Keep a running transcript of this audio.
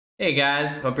Hey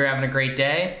guys, hope you're having a great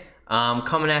day.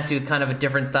 Coming at you with kind of a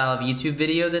different style of YouTube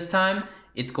video this time.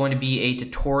 It's going to be a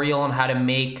tutorial on how to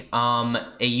make a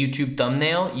YouTube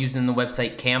thumbnail using the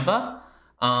website Canva.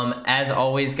 As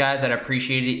always guys, I'd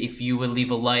appreciate it if you would leave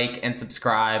a like and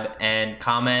subscribe and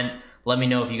comment. Let me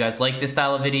know if you guys like this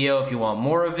style of video, if you want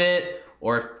more of it,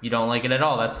 or if you don't like it at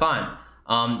all, that's fine.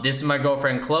 This is my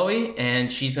girlfriend Chloe,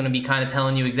 and she's going to be kind of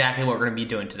telling you exactly what we're going to be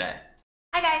doing today.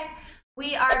 Hi guys,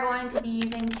 we are going to be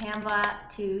using Canva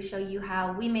to show you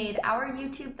how we made our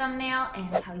YouTube thumbnail and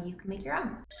how you can make your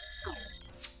own.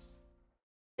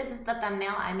 This is the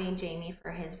thumbnail I made Jamie for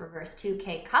his reverse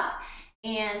 2K cup,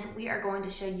 and we are going to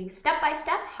show you step by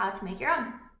step how to make your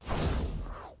own.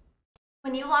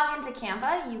 When you log into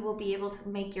Canva, you will be able to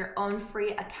make your own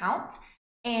free account,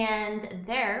 and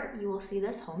there you will see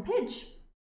this home page.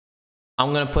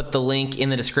 I'm going to put the link in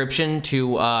the description to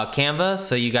Canva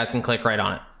so you guys can click right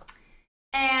on it.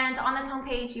 And on this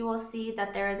homepage, you will see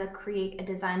that there is a create a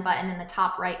design button in the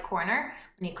top right corner.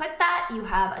 When you click that, you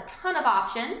have a ton of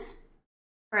options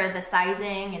for the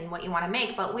sizing and what you want to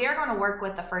make, but we are going to work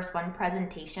with the first one,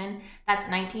 presentation. That's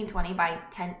 1920 by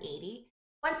 1080.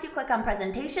 Once you click on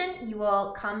presentation, you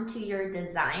will come to your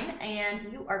design, and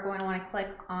you are going to want to click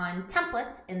on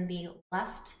templates in the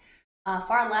left,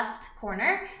 far left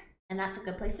corner, and that's a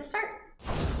good place to start.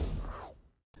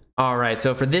 All right,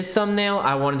 so for this thumbnail,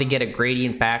 I wanted to get a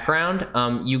gradient background.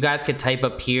 You guys could type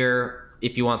up here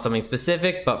if you want something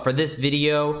specific, but for this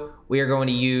video, we are going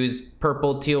to use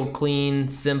purple, teal, clean,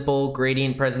 simple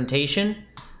gradient presentation.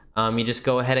 You just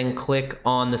go ahead and click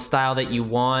on the style that you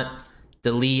want,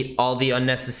 delete all the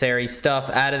unnecessary stuff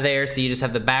out of there so you just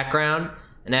have the background.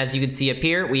 And as you can see up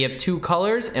here, we have two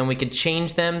colors and we could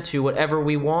change them to whatever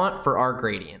we want for our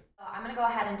gradient. I'm going to go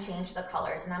ahead and change the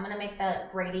colors, and I'm going to make the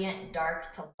gradient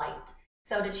dark to light.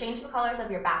 So to change the colors of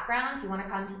your background, you want to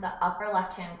come to the upper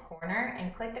left-hand corner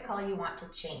and click the color you want to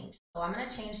change. So I'm going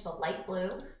to change the light blue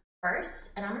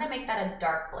first, and I'm going to make that a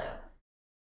dark blue.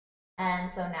 And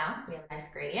so now we have a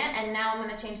nice gradient, and now I'm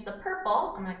going to change the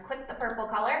purple. I'm going to click the purple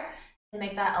color and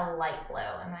make that a light blue,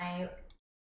 and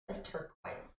this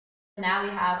turquoise. So now we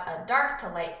have a dark to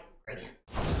light gradient.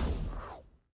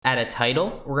 Add a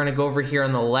title. We're gonna go over here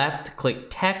on the left,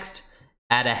 click text,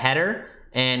 add a header,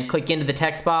 and click into the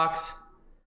text box.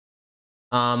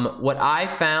 What I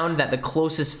found that the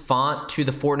closest font to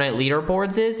the Fortnite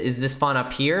leaderboards is this font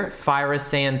up here, Fira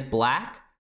Sans Black.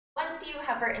 Once you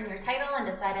have written your title and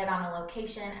decided on a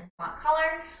location and font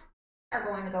color, we are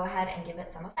going to go ahead and give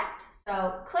it some effect.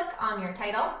 So click on your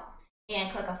title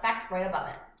and click effects right above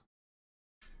it.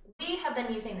 We have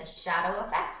been using the shadow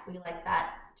effect. We like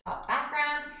that top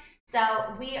background,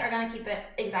 so we are going to keep it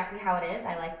exactly how it is.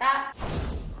 I like that.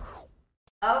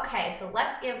 Okay, so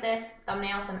let's give this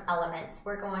thumbnail some elements.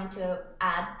 We're going to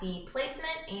add the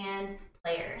placement and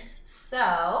players,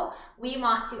 so we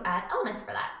want to add elements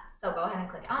for that. So go ahead and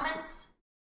click elements,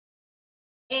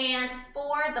 and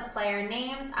for the player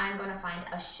names, I'm going to find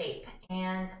a shape,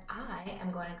 and I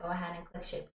am going to go ahead and click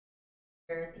shapes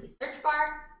under the search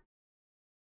bar.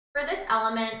 For this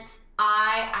element,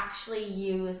 I actually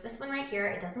use this one right here.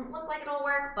 It doesn't look like it'll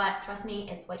work, but trust me,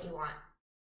 it's what you want.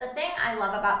 The thing I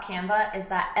love about Canva is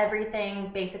that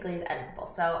everything basically is editable.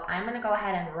 So I'm gonna go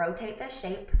ahead and rotate this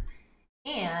shape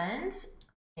and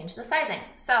change the sizing.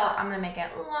 So I'm gonna make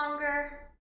it longer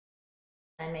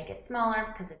and make it smaller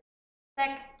because it's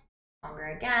thick, longer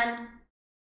again,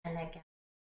 and again,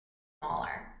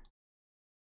 smaller.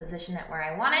 Position it where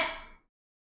I want it,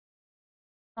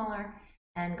 smaller,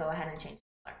 and go ahead and change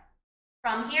the color.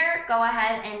 From here, go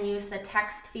ahead and use the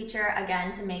text feature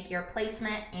again to make your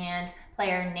placement and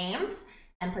player names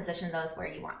and position those where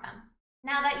you want them.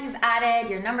 Now that you've added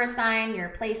your number sign, your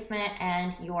placement,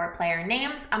 and your player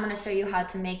names, I'm going to show you how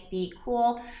to make the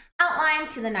cool outline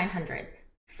to the 900.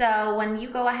 So when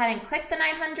you go ahead and click the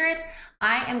 900,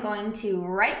 I am going to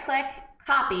right click,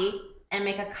 copy, and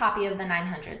make a copy of the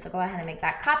 900. So go ahead and make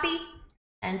that copy.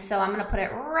 And so I'm going to put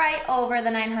it right over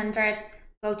the 900.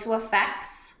 Go to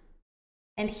effects,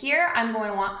 and here I'm going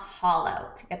to want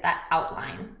hollow to get that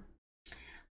outline.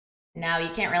 Now you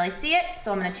can't really see it,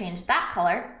 so I'm going to change that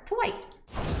color to white.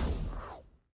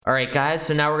 All right guys,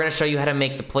 so now we're gonna show you how to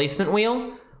make the placement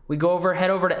wheel. We head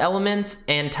over to elements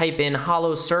and type in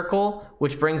hollow circle,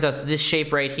 which brings us this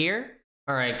shape right here.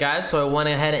 All right guys, so I went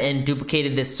ahead and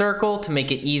duplicated this circle to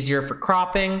make it easier for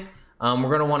cropping. We're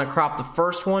gonna wanna crop the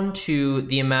first one to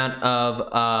the amount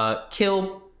of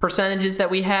kill percentages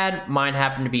that we had. Mine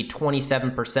happened to be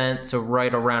 27%, so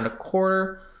right around a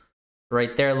quarter.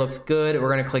 Right there looks good.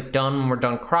 We're gonna click done when we're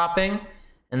done cropping,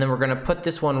 and then we're gonna put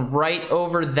this one right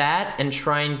over that and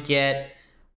try and get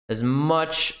as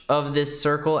much of this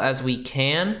circle as we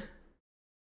can.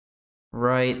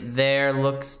 Right there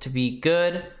looks to be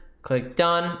good. Click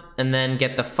done, and then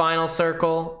get the final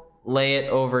circle, lay it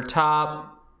over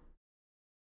top,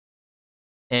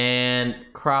 and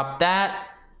crop that.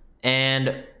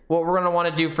 And what we're gonna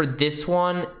wanna do for this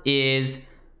one is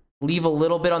leave a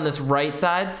little bit on this right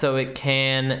side so it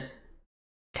can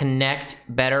connect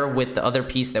better with the other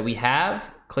piece that we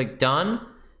have. Click done.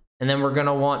 And then we're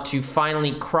gonna want to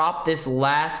finally crop this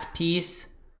last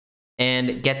piece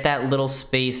and get that little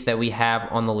space that we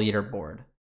have on the leaderboard.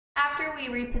 After we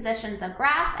repositioned the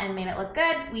graph and made it look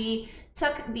good, we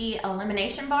took the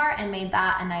elimination bar and made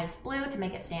that a nice blue to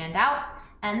make it stand out.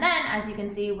 And then, as you can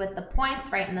see with the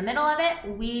points right in the middle of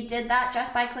it, we did that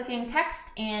just by clicking text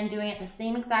and doing it the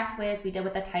same exact way as we did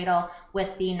with the title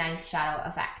with the nice shadow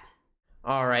effect.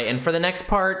 All right, and for the next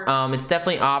part, it's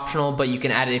definitely optional, but you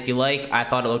can add it if you like. I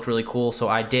thought it looked really cool, so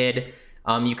I did.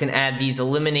 You can add these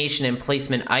elimination and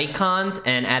placement icons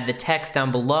and add the text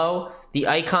down below. The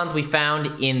icons we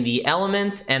found in the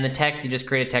elements, and the text, you just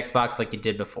create a text box like you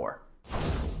did before.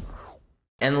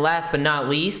 And last but not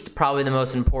least, probably the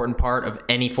most important part of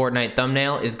any Fortnite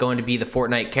thumbnail is going to be the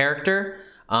Fortnite character.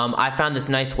 I found this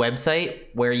nice website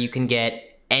where you can get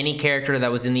any character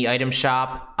that was in the item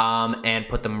shop and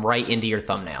put them right into your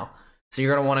thumbnail. So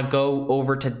you're gonna wanna go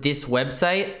over to this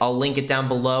website. I'll link it down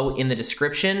below in the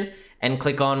description and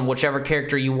click on whichever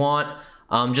character you want.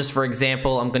 Just for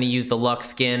example, I'm gonna use the Luck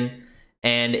skin.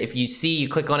 And if you see, you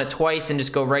click on it twice and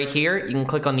just go right here, you can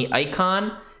click on the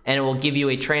icon and it will give you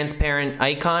a transparent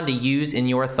icon to use in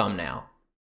your thumbnail.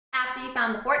 After you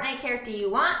found the Fortnite character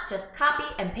you want, just copy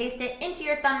and paste it into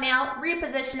your thumbnail,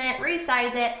 reposition it,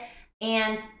 resize it,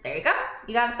 and there you go.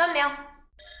 You got a thumbnail.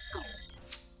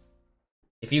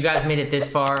 If you guys made it this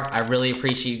far, I really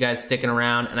appreciate you guys sticking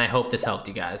around, and I hope this helped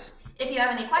you guys. If you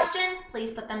have any questions,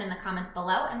 please put them in the comments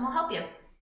below and we'll help you.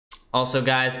 Also,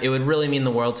 guys, it would really mean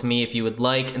the world to me if you would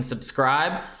like and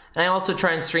subscribe. And I also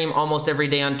try and stream almost every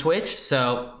day on Twitch,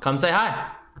 so come say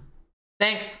hi.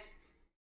 Thanks.